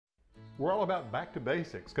We're all about back to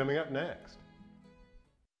basics coming up next.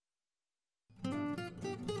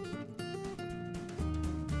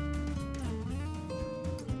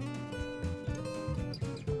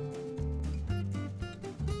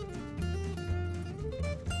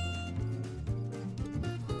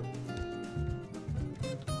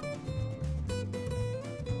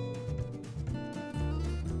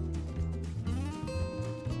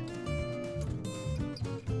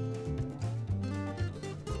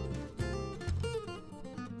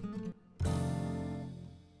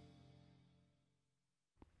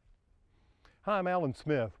 Hi, I'm Alan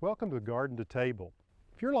Smith. Welcome to Garden to Table.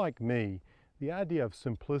 If you're like me, the idea of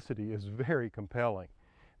simplicity is very compelling.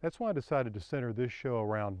 That's why I decided to center this show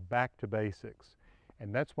around back to basics.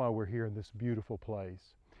 And that's why we're here in this beautiful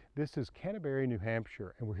place. This is Canterbury, New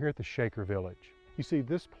Hampshire, and we're here at the Shaker Village. You see,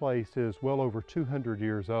 this place is well over 200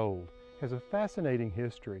 years old, has a fascinating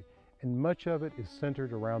history, and much of it is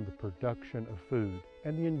centered around the production of food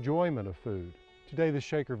and the enjoyment of food. Today, the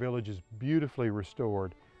Shaker Village is beautifully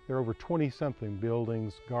restored. There are over 20-something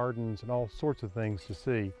buildings, gardens, and all sorts of things to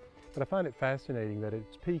see. But I find it fascinating that at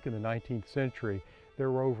its peak in the 19th century,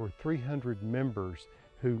 there were over 300 members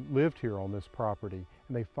who lived here on this property,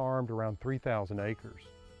 and they farmed around 3,000 acres.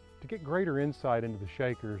 To get greater insight into the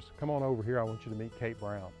Shakers, come on over here. I want you to meet Kate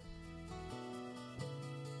Brown.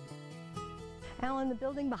 Alan, the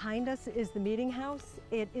building behind us is the meeting house.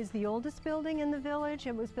 It is the oldest building in the village.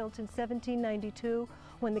 It was built in 1792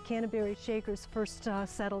 when the Canterbury Shakers first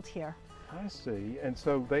settled here. I see. And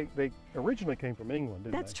so they originally came from England,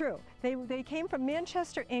 didn't they? That's true. They came from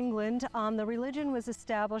Manchester, England. The religion was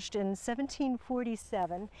established in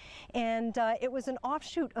 1747, and it was an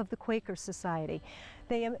offshoot of the Quaker Society.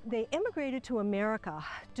 They immigrated to America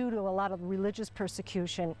due to a lot of religious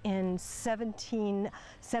persecution in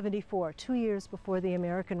 1774, 2 years before the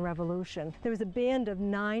American Revolution. There was a band of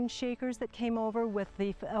 9 Shakers that came over with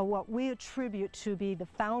the what we attribute to be the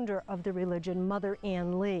founder of the religion, Mother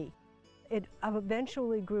Ann Lee. It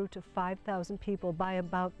eventually grew to 5,000 people by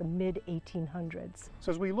about the mid-1800s. So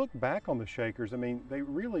as we look back on the Shakers, I mean, they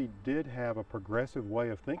really did have a progressive way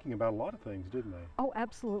of thinking about a lot of things, didn't they? Oh,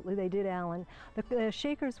 absolutely they did, Alan. The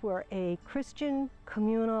Shakers were a Christian,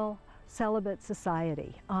 communal, celibate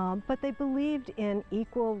society, but they believed in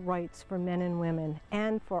equal rights for men and women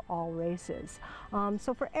and for all races.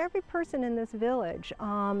 So for every person in this village,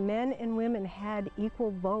 men and women had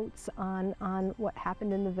equal votes on what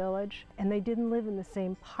happened in the village, and they didn't live in the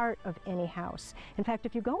same part of any house. In fact,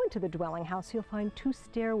 if you go into the dwelling house, you'll find 2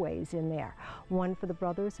 stairways in there, one for the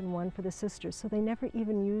brothers and one for the sisters. So they never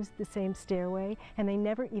even used the same stairway, and they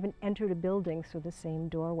never even entered a building through the same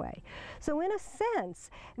doorway. So in a sense,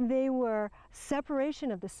 they were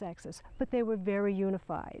separation of the sexes, but they were very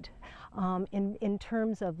unified in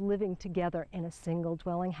terms of living together in a single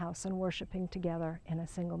dwelling house and worshiping together in a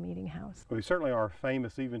single meeting house. Well, they certainly are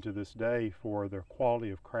famous even to this day for their quality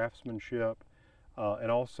of craftsmanship and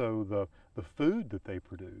also the food that they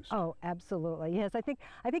produce. Oh, absolutely. Yes, I think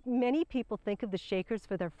many people think of the Shakers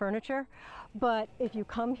for their furniture, but if you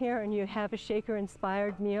come here and you have a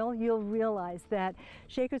Shaker-inspired meal, you'll realize that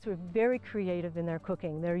Shakers were very creative in their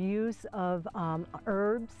cooking. Their use of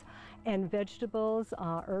herbs and vegetables,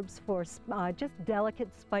 herbs for just delicate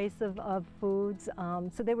spice of foods.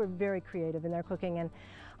 So they were very creative in their cooking. And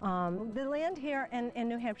the land here in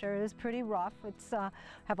New Hampshire is pretty rough. It's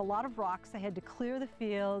have a lot of rocks. They had to clear the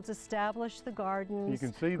fields, establish the gardens. You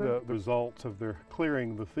can see the results of their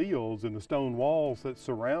clearing the fields and the stone walls that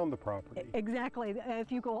surround the property. Exactly.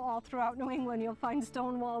 If you go all throughout New England, you'll find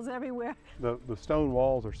stone walls everywhere. The stone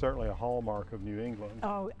walls are certainly a hallmark of New England.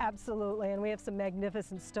 Oh, absolutely. And we have some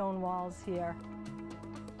magnificent stone walls here.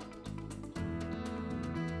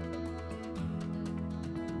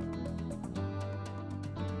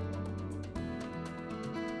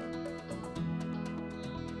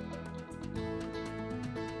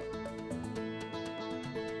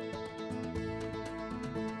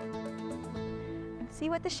 See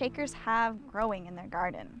what the Shakers have growing in their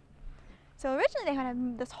garden. So originally they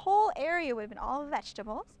had this whole area would have been all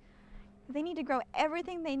vegetables. They need to grow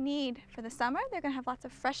everything they need for the summer. They're going to have lots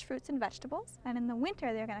of fresh fruits and vegetables, and in the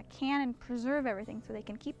winter they're going to can and preserve everything so they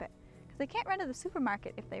can keep it, because they can't run to the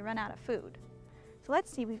supermarket if they run out of food. So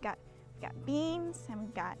let's see, we've got beans, and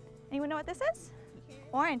we've got, anyone know what this is?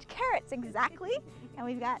 Orange carrots, exactly. And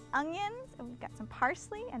we've got onions, and we've got some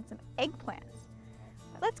parsley and some eggplants.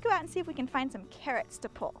 Let's go out and see if we can find some carrots to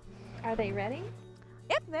pull. Are they ready?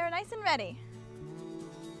 Yep, they're nice and ready.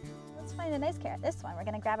 Let's find a nice carrot. This one, we're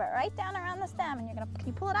gonna grab it right down around the stem, and can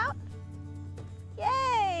you pull it out?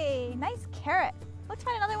 Yay, nice carrot. Let's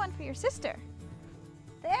find another one for your sister.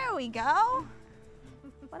 There we go.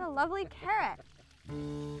 What a lovely carrot.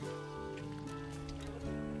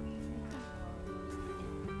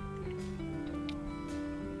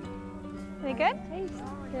 Pretty good? Tastes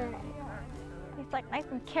good. Tastes like nice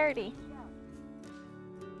and carroty.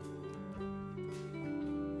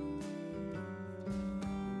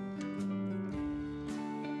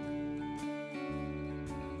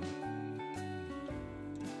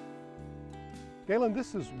 Galen,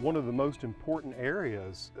 this is one of the most important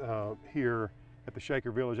areas here at the Shaker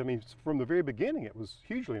Village. I mean, from the very beginning, it was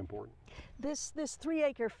hugely important. This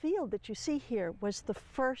 3-acre field that you see here was the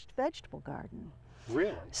first vegetable garden.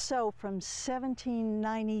 Really? So from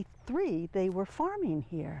 1793, they were farming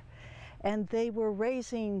here, and they were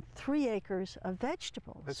raising 3 acres of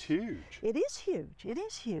vegetables. That's huge. It is huge. It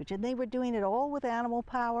is huge. And they were doing it all with animal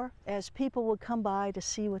power. As people would come by to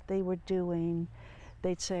see what they were doing,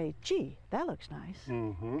 they'd say, gee, that looks nice.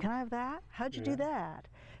 Mm-hmm. Can I have that? How'd you do that?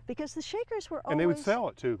 Because the Shakers were always... And they would sell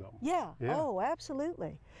it to them. Yeah. Yeah. Oh,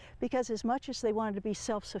 absolutely. Because as much as they wanted to be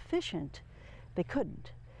self-sufficient, they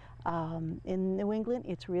couldn't. In New England,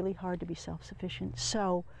 it's really hard to be self-sufficient.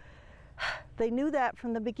 So they knew that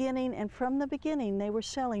from the beginning, and from the beginning, they were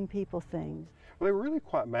selling people things. Well, they were really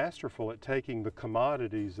quite masterful at taking the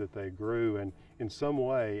commodities that they grew and in some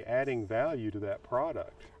way adding value to that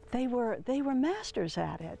product. They were masters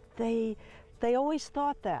at it. They always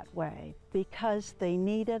thought that way because they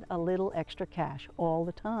needed a little extra cash all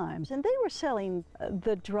the time. And they were selling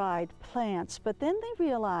the dried plants, but then they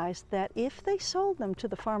realized that if they sold them to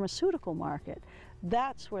the pharmaceutical market,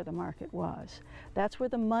 that's where the market was. That's where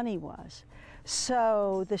the money was.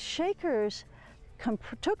 So the Shakers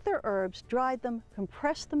took their herbs, dried them,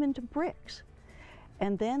 compressed them into bricks,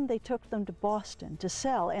 and then they took them to Boston to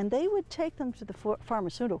sell, and they would take them to the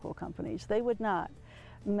pharmaceutical companies. They would not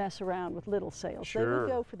mess around with little sales. Sure. They would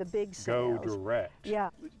go for the big sales. Go direct.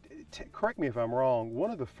 Yeah. Correct me if I'm wrong,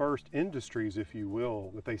 one of the first industries, if you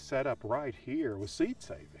will, that they set up right here was seed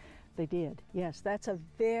saving. They did, yes. That's a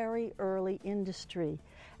very early industry.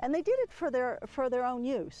 And they did it for their own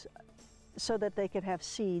use, so that they could have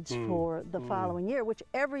seeds for the following year, which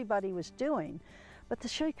everybody was doing. But the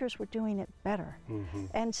Shakers were doing it better.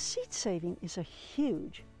 And seed saving is a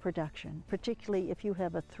huge production, particularly if you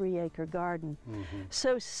have a 3-acre garden.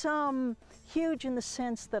 So some huge in the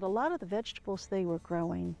sense that a lot of the vegetables they were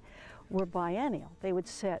growing were biennial. They would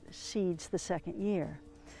set seeds the second year.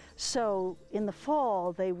 So in the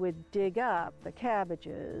fall, they would dig up the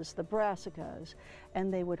cabbages, the brassicas,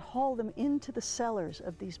 and they would haul them into the cellars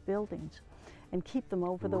of these buildings and keep them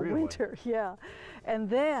over the winter. Yeah. And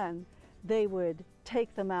then they would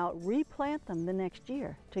take them out, replant them the next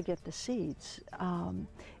year to get the seeds.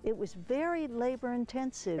 It was very labor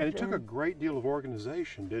intensive. And it took a great deal of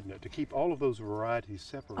organization, didn't it, to keep all of those varieties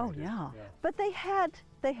separated? Oh yeah. But they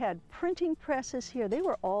had printing presses here. They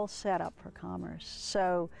were all set up for commerce.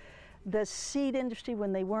 So the seed industry,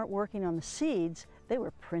 when they weren't working on the seeds, they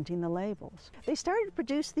were printing the labels. They started to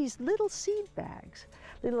produce these little seed bags,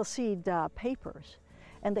 little seed papers.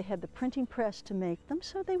 And they had the printing press to make them,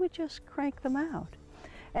 so they would just crank them out.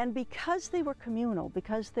 And because they were communal,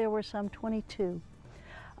 because there were some 22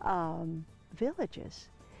 villages,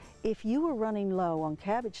 if you were running low on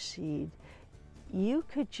cabbage seed, you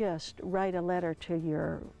could just write a letter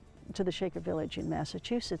to the Shaker Village in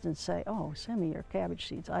Massachusetts and say, oh, send me your cabbage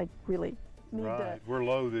seeds. I really need that. We're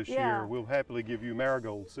low this year. We'll happily give you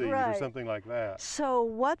marigold seeds or something like that. So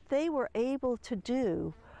what they were able to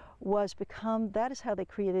do was that is how they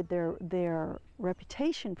created their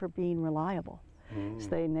reputation for being reliable. So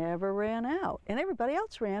they never ran out, and everybody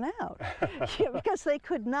else ran out because they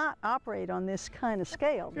could not operate on this kind of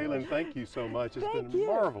scale. Galen, thank you so much. It's Thank been you.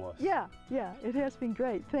 marvelous. Yeah, it has been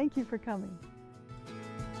great. Thank you for coming.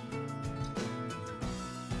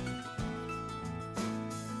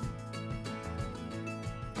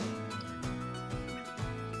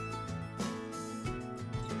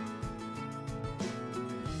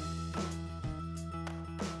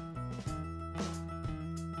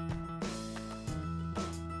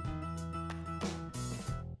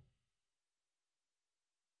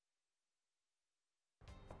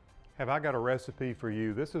 Have I got a recipe for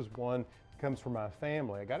you? This is one that comes from my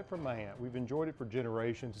family. I got it from my aunt. We've enjoyed it for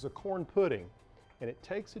generations. It's a corn pudding, and it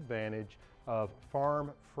takes advantage of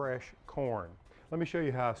farm fresh corn. Let me show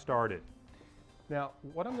you how I started. Now,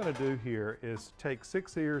 what I'm going to do here is take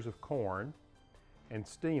 6 ears of corn and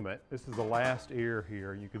steam it. This is the last ear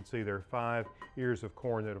here. You can see there are 5 ears of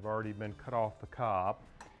corn that have already been cut off the cob.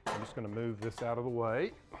 I'm just going to move this out of the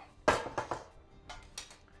way.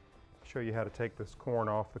 Show you how to take this corn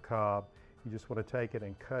off the cob. You just want to take it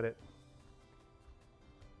and cut it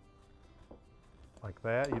like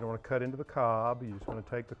that. You don't want to cut into the cob, you just want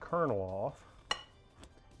to take the kernel off.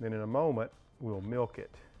 Then in a moment, we'll milk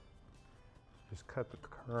it. Just cut the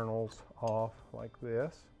kernels off like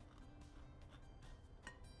this.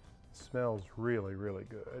 It smells really, really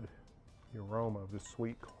good. The aroma of this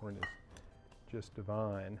sweet corn is just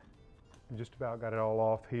divine. I just about got it all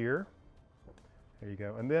off here. There you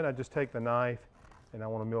go. And then I just take the knife and I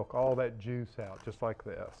want to milk all that juice out just like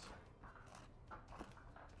this.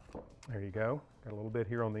 There you go. Got a little bit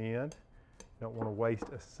here on the end. Don't want to waste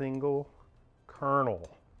a single kernel.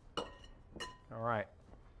 All right,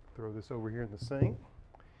 throw this over here in the sink.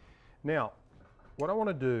 Now, what I want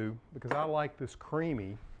to do, because I like this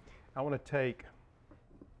creamy, I want to take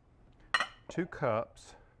 2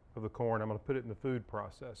 cups of the corn. I'm going to put it in the food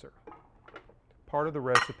processor. Part of the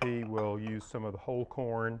recipe will use some of the whole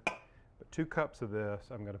corn, but 2 cups of this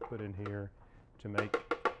I'm going to put in here to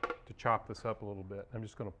chop this up a little bit. I'm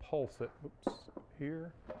just going to pulse it, oops,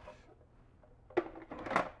 here.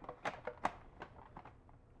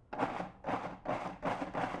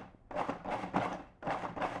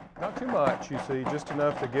 Not too much, you see, just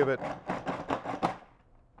enough to give it.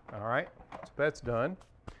 All right, so that's done.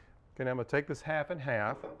 Okay, now I'm going to take this half and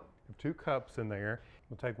half, 2 cups in there.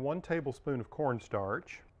 We'll take 1 tablespoon of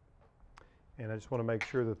cornstarch, and I just want to make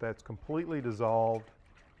sure that that's completely dissolved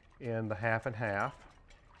in the half and half.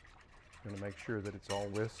 I'm going to make sure that it's all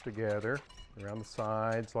whisked together around the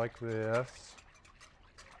sides like this.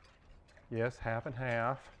 Yes, half and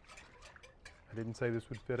half. I didn't say this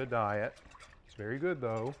would fit a diet. It's very good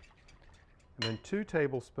though. And then 2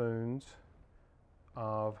 tablespoons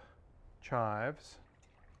of chives.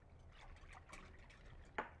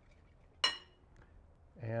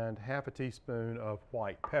 And half a teaspoon of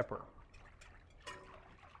white pepper.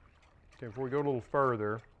 Okay, before we go a little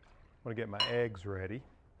further, I want to get my eggs ready.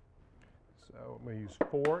 So I'm going to use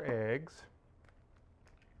 4 eggs.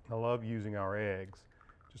 I love using our eggs.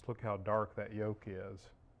 Just look how dark that yolk is.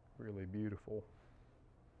 Really beautiful.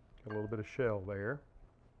 Got a little bit of shell there.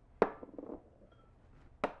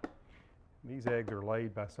 These eggs are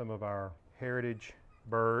laid by some of our heritage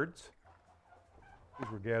birds.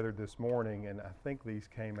 These were gathered this morning, and I think these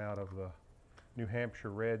came out of the New Hampshire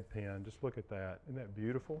red pen. Just look at that. Isn't that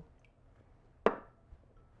beautiful? And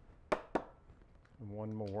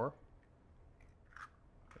one more.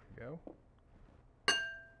 There you go.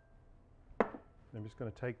 I'm just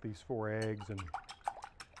going to take these 4 eggs and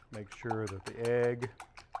make sure that the egg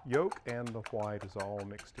yolk and the white is all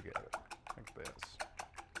mixed together, like this.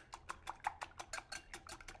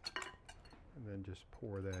 And then just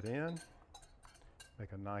pour that in.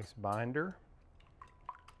 Make a nice binder.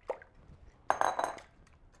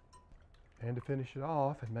 And to finish it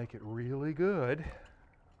off and make it really good,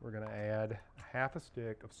 we're going to add a half a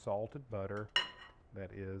stick of salted butter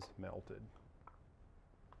that is melted.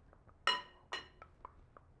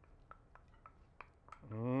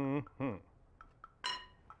 Mm-hmm.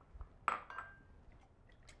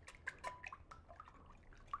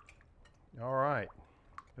 All right.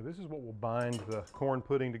 Now this is what will bind the corn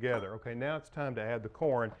pudding together. Okay, now it's time to add the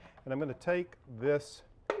corn, and I'm going to take this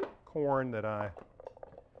corn that I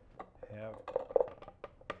have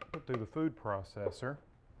put through the food processor,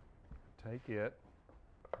 take it,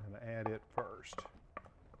 and add it first.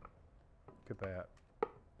 Look at that.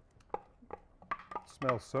 It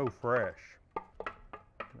smells so fresh.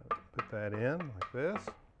 Put that in like this,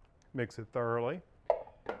 mix it thoroughly,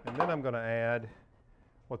 and then I'm going to add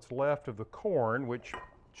what's left of the corn, which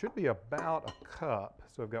should be about a cup.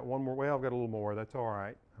 So I've got one more, well, I've got a little more, that's all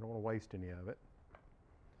right. I don't want to waste any of it.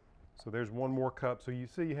 So there's 1 more cup. So you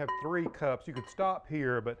see you have 3 cups. You could stop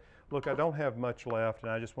here, but look, I don't have much left,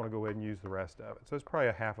 and I just want to go ahead and use the rest of it. So it's probably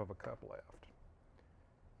a half of a cup left.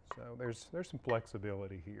 So there's some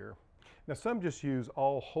flexibility here. Now some just use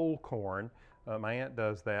all whole corn. My aunt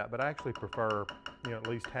does that, but I actually prefer, at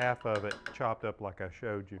least half of it chopped up like I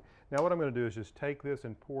showed you. Now what I'm going to do is just take this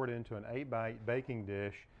and pour it into an 8x8 baking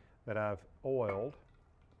dish that I've oiled,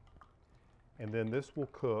 and then this will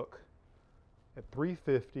cook at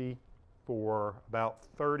 350 for about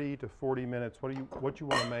 30 to 40 minutes. What you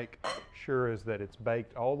want to make sure is that it's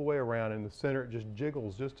baked all the way around. In the center, it just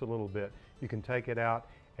jiggles just a little bit. You can take it out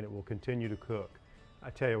and it will continue to cook.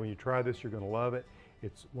 I tell you, when you try this, you're going to love it.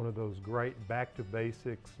 It's one of those great back to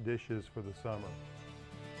basics dishes for the summer.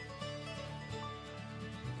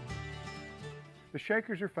 The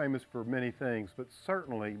Shakers are famous for many things, but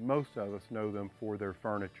certainly most of us know them for their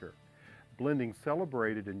furniture, blending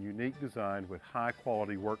celebrated and unique design with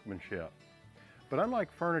high-quality workmanship. But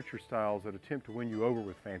unlike furniture styles that attempt to win you over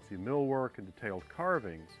with fancy millwork and detailed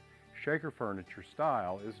carvings, Shaker furniture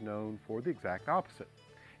style is known for the exact opposite.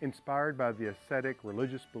 Inspired by the ascetic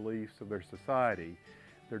religious beliefs of their society,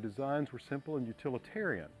 their designs were simple and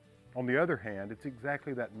utilitarian. On the other hand, it's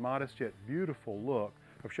exactly that modest yet beautiful look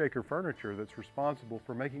of Shaker furniture that's responsible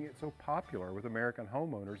for making it so popular with American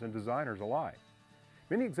homeowners and designers alike.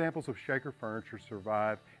 Many examples of Shaker furniture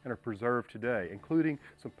survive and are preserved today, including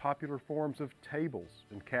some popular forms of tables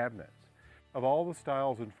and cabinets. Of all the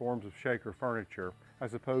styles and forms of Shaker furniture, I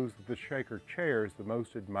suppose that the Shaker chair is the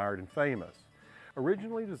most admired and famous.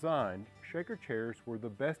 Originally designed, Shaker chairs were the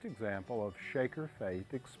best example of Shaker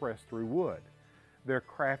faith expressed through wood. Their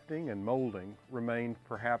crafting and molding remained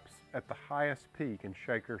perhaps at the highest peak in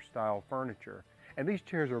Shaker-style furniture, and these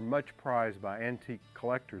chairs are much prized by antique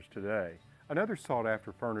collectors today. Another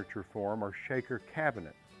sought-after furniture form are Shaker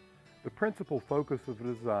cabinets. The principal focus of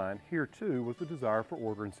the design here too was the desire for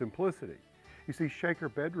order and simplicity. You see, Shaker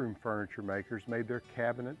bedroom furniture makers made their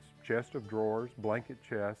cabinets, chest of drawers, blanket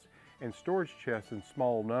chests, and storage chests in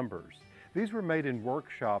small numbers. These were made in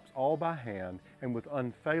workshops all by hand and with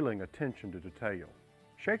unfailing attention to detail.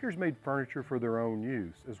 Shakers made furniture for their own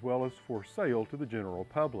use as well as for sale to the general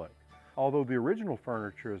public. Although the original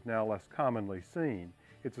furniture is now less commonly seen,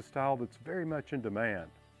 it's a style that's very much in demand.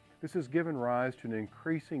 This has given rise to an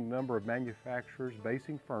increasing number of manufacturers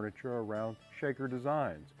basing furniture around Shaker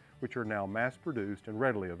designs, which are now mass-produced and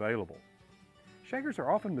readily available. Shakers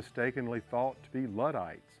are often mistakenly thought to be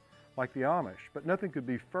Luddites, like the Amish, but nothing could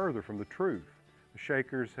be further from the truth. The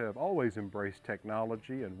Shakers have always embraced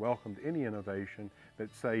technology and welcomed any innovation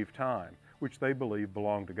that saved time, which they believe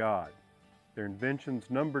belonged to God. Their inventions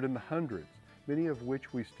numbered in the hundreds, many of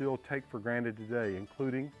which we still take for granted today,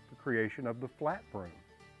 including the creation of the flat broom.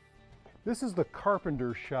 This is the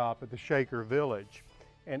carpenter shop at the Shaker Village,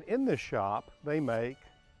 and in this shop they make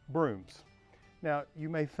brooms. Now you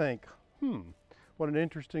may think, what an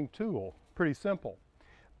interesting tool, pretty simple.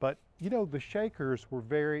 But you know, the Shakers were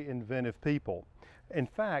very inventive people. In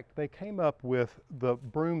fact, they came up with the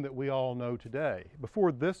broom that we all know today.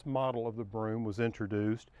 Before this model of the broom was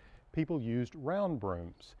introduced, people used round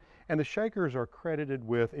brooms. And the Shakers are credited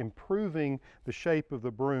with improving the shape of the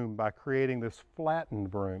broom by creating this flattened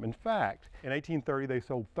broom. In fact, in 1830, they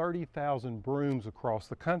sold 30,000 brooms across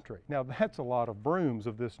the country. Now, that's a lot of brooms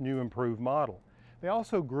of this new improved model. They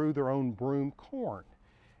also grew their own broom corn,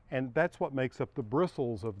 and that's what makes up the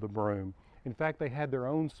bristles of the broom. In fact, they had their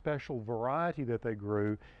own special variety that they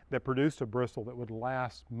grew that produced a bristle that would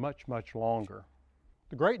last much, much longer.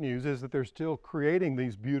 The great news is that they're still creating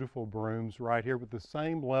these beautiful brooms right here with the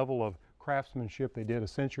same level of craftsmanship they did a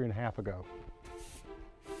century and a half ago.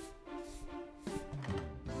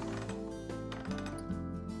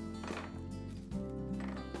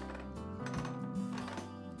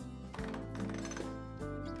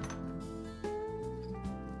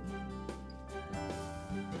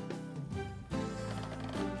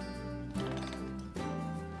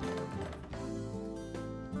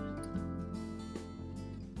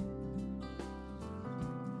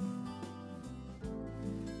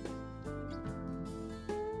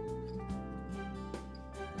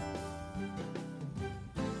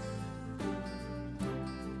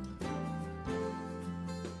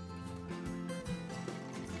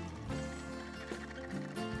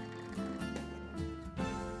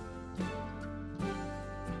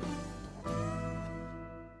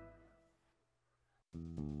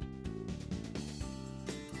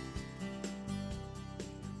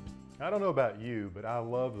 I don't know about you, but I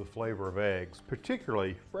love the flavor of eggs,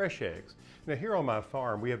 particularly fresh eggs. Now here on my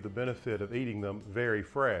farm, we have the benefit of eating them very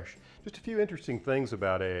fresh. Just a few interesting things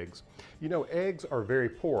about eggs. You know, eggs are very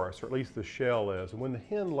porous, or at least the shell is, and when the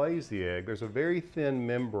hen lays the egg, there's a very thin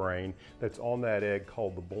membrane that's on that egg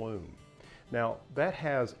called the bloom. Now, that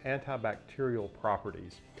has antibacterial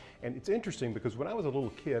properties. And it's interesting because when I was a little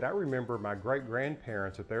kid, I remember my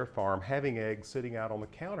great-grandparents at their farm having eggs sitting out on the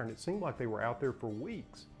counter, and it seemed like they were out there for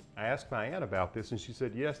weeks. I asked my aunt about this and she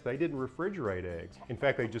said, yes, they didn't refrigerate eggs. In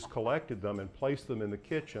fact, they just collected them and placed them in the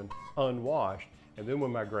kitchen unwashed. And then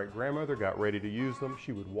when my great-grandmother got ready to use them,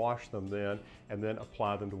 she would wash them then and then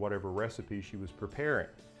apply them to whatever recipe she was preparing.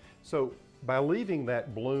 So by leaving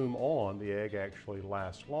that bloom on, the egg actually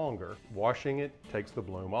lasts longer. Washing it takes the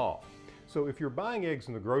bloom off. So if you're buying eggs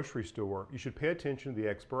in the grocery store, you should pay attention to the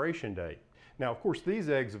expiration date. Now, of course, these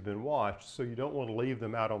eggs have been washed, so you don't want to leave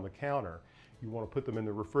them out on the counter. You want to put them in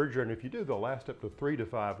the refrigerator, and if you do, they'll last up to 3 to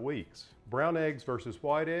 5 weeks. Brown eggs versus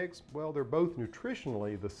white eggs, well, they're both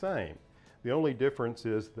nutritionally the same. The only difference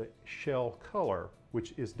is the shell color,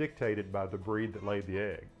 which is dictated by the breed that laid the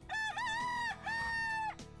egg.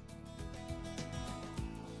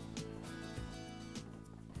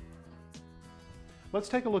 Let's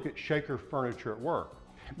take a look at Shaker furniture at work.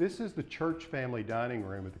 This is the church family dining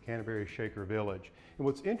room at the Canterbury Shaker Village. And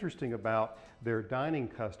what's interesting about their dining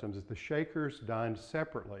customs is the Shakers dined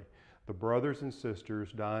separately. The brothers and sisters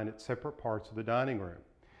dine at separate parts of the dining room.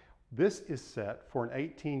 This is set for an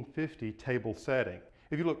 1850 table setting.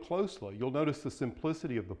 If you look closely, you'll notice the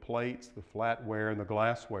simplicity of the plates, the flatware, and the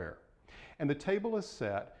glassware. And the table is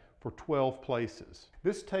set for 12 places.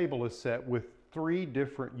 This table is set with 3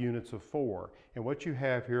 different units of 4. And what you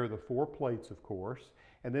have here are the 4 plates, of course.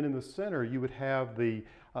 And then in the center, you would have the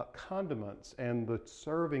condiments and the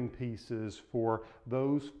serving pieces for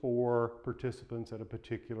those 4 participants at a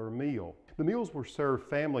particular meal. The meals were served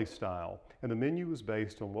family style, and the menu was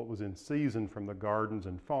based on what was in season from the gardens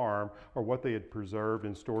and farm, or what they had preserved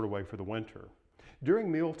and stored away for the winter.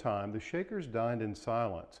 During mealtime, the Shakers dined in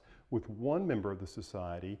silence, with one member of the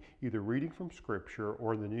society either reading from scripture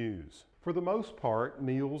or the news. For the most part,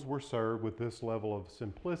 meals were served with this level of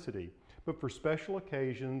simplicity, but for special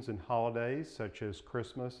occasions and holidays such as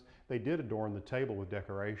Christmas, they did adorn the table with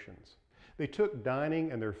decorations. They took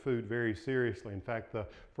dining and their food very seriously. In fact, the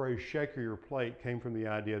phrase "shaker your plate" came from the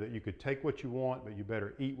idea that you could take what you want, but you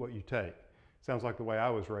better eat what you take. Sounds like the way I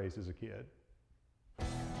was raised as a kid.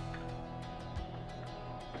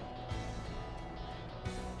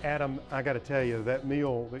 Adam, I got to tell you, that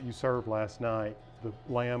meal that you served last night, the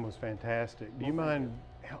lamb was fantastic. Do you mind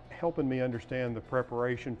helping me understand the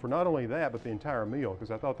preparation for not only that, but the entire meal? Because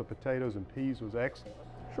I thought the potatoes and peas was excellent.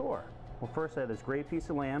 Sure. Well, first I had this great piece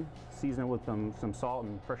of lamb, seasoned with some salt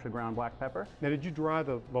and freshly ground black pepper. Now, did you dry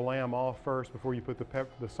the lamb off first before you put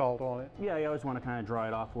the salt on it? Yeah, you always want to kind of dry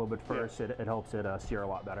it off a little bit first. Yeah. It helps it sear a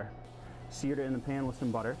lot better. Seared it in the pan with some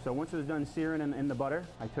butter. So once it was done searing in the butter,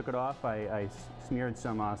 I took it off. I smeared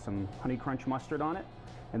some honey crunch mustard on it.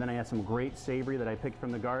 And then I had some great savory that I picked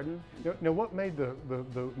from the garden. Now what made the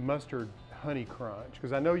mustard honey crunch?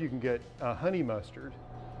 Because I know you can get honey mustard.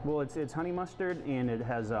 Well, it's honey mustard, and it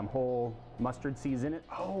has whole mustard seeds in it.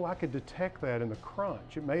 Oh, I could detect that in the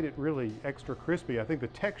crunch. It made it really extra crispy. I think the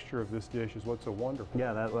texture of this dish is what's so wonderful.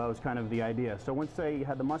 Yeah, that was kind of the idea. So once I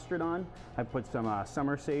had the mustard on, I put some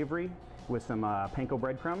summer savory with some panko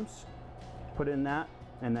breadcrumbs, put it in that,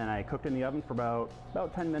 and then I cooked it in the oven for about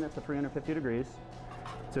 10 minutes at 350 degrees.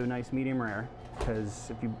 So nice medium rare, because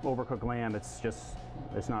if you overcook lamb, it's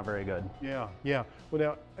not very good. Yeah, yeah.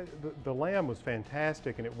 Well, now, the lamb was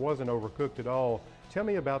fantastic, and it wasn't overcooked at all. Tell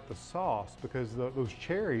me about the sauce, because those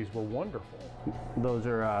cherries were wonderful. Those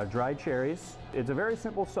are dried cherries. It's a very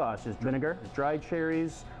simple sauce. It's vinegar, dried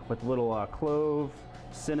cherries with a little clove,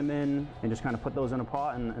 cinnamon, and just kind of put those in a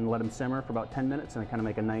pot and let them simmer for about 10 minutes, and kind of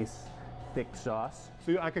make a nice thick sauce.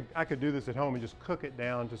 So I could do this at home and just cook it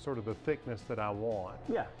down to sort of the thickness that I want.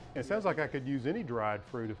 Yeah. And it sounds like I could use any dried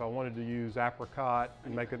fruit if I wanted to use apricot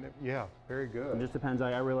and make it, yeah, very good. It just depends.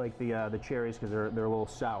 I really like the cherries because they're a little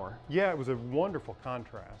sour. Yeah, it was a wonderful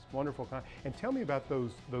contrast, And tell me about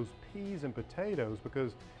those peas and potatoes,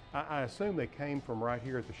 because I assume they came from right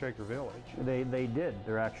here at the Shaker Village. They did.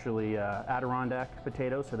 They're actually Adirondack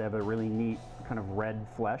potatoes, so they have a really neat kind of red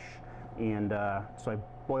flesh. And so I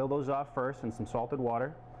boil those off first in some salted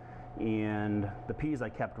water, and the peas I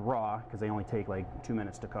kept raw because they only take like 2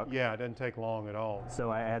 minutes to cook. Yeah, it doesn't take long at all.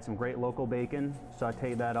 So I had some great local bacon,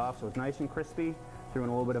 sauteed that off so it's nice and crispy, threw in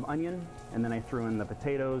a little bit of onion, and then I threw in the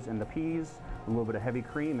potatoes and the peas, a little bit of heavy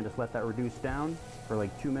cream, and just let that reduce down for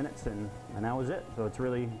like 2 minutes, and that was it. So it's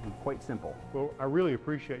really quite simple. Well, I really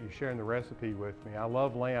appreciate you sharing the recipe with me. I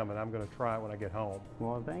love lamb, and I'm going to try it when I get home.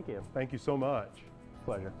 Well, thank you. Thank you so much.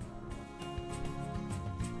 Pleasure.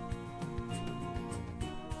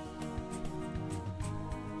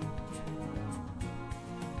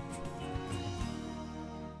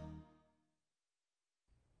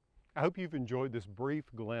 I hope you've enjoyed this brief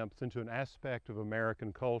glimpse into an aspect of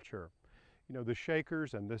American culture. You know, the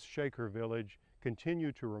Shakers and this Shaker Village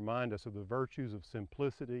continue to remind us of the virtues of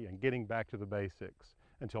simplicity and getting back to the basics.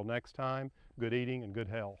 Until next time, good eating and good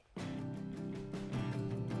health.